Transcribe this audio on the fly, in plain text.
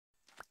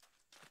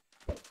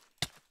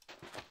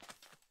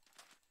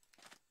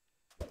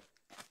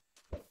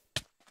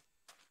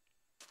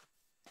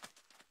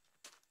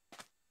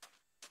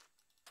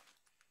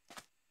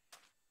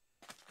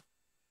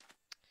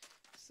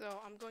So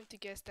I'm going to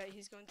guess that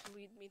he's going to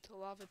lead me to a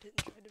lava pit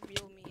and try to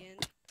reel me in.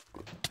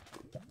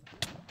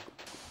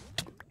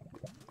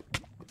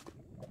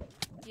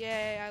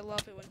 Yay, I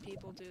love it when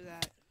people do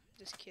that.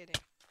 Just kidding.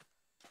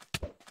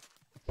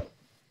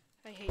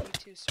 I hate you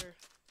too, sir.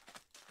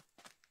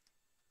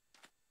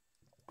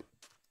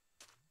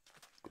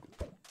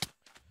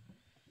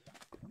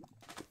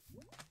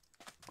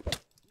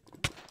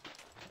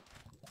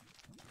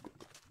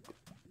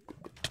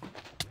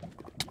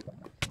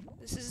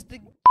 This is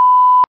the...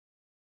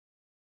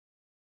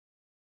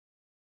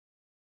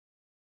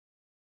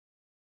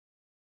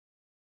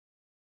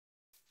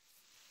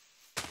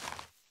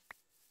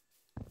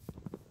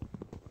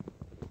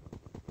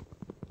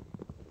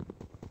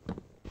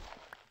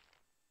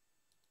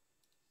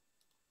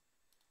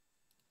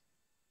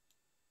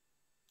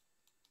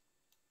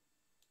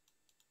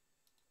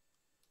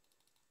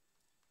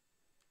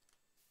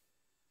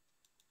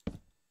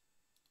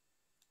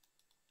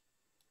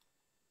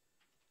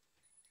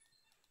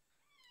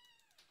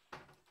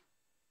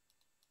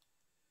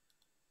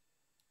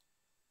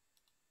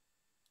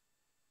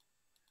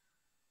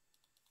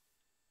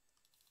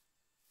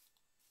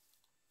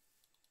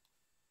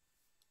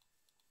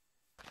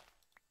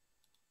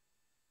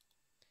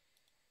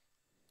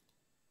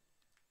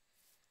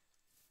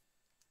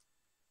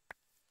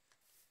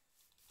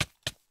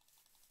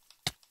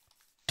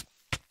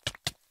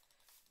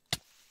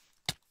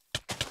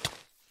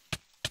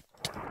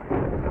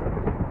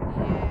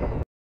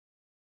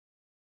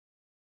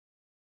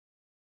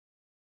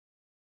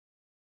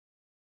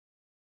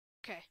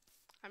 Okay,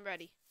 I'm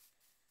ready.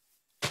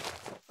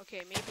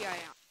 Okay, maybe I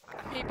am.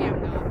 Maybe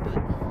I'm not, but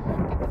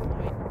get the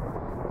point.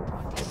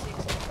 26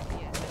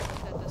 FPS. I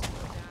hope that doesn't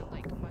go down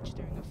like much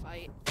during a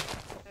fight.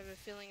 I have a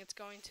feeling it's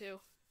going to.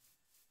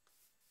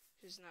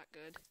 Which is not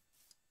good.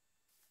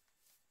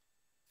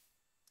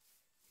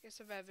 I guess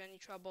if I have any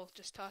trouble,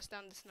 just toss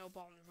down the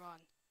snowball and run.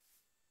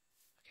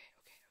 Okay.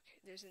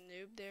 There's a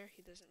noob there.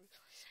 He doesn't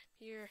realize I'm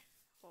here.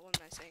 Well, what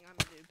am I saying? I'm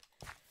a noob.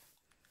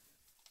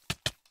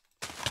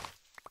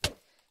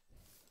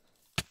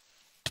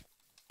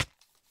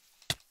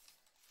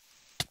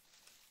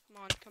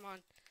 Come on.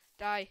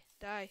 Die.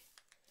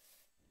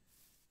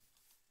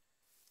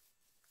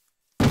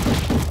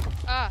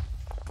 Ah!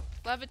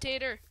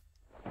 Levitator!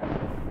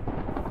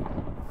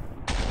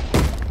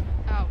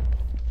 Ow.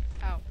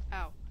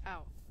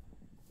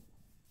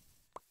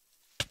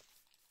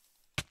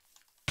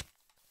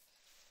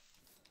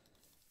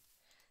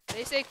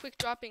 They say quick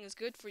dropping is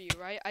good for you,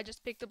 right? I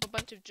just picked up a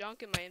bunch of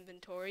junk in my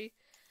inventory.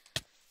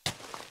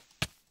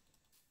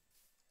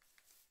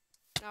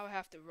 Now I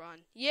have to run.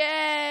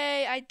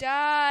 Yay! I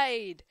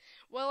died!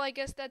 Well, I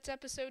guess that's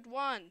episode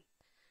 1.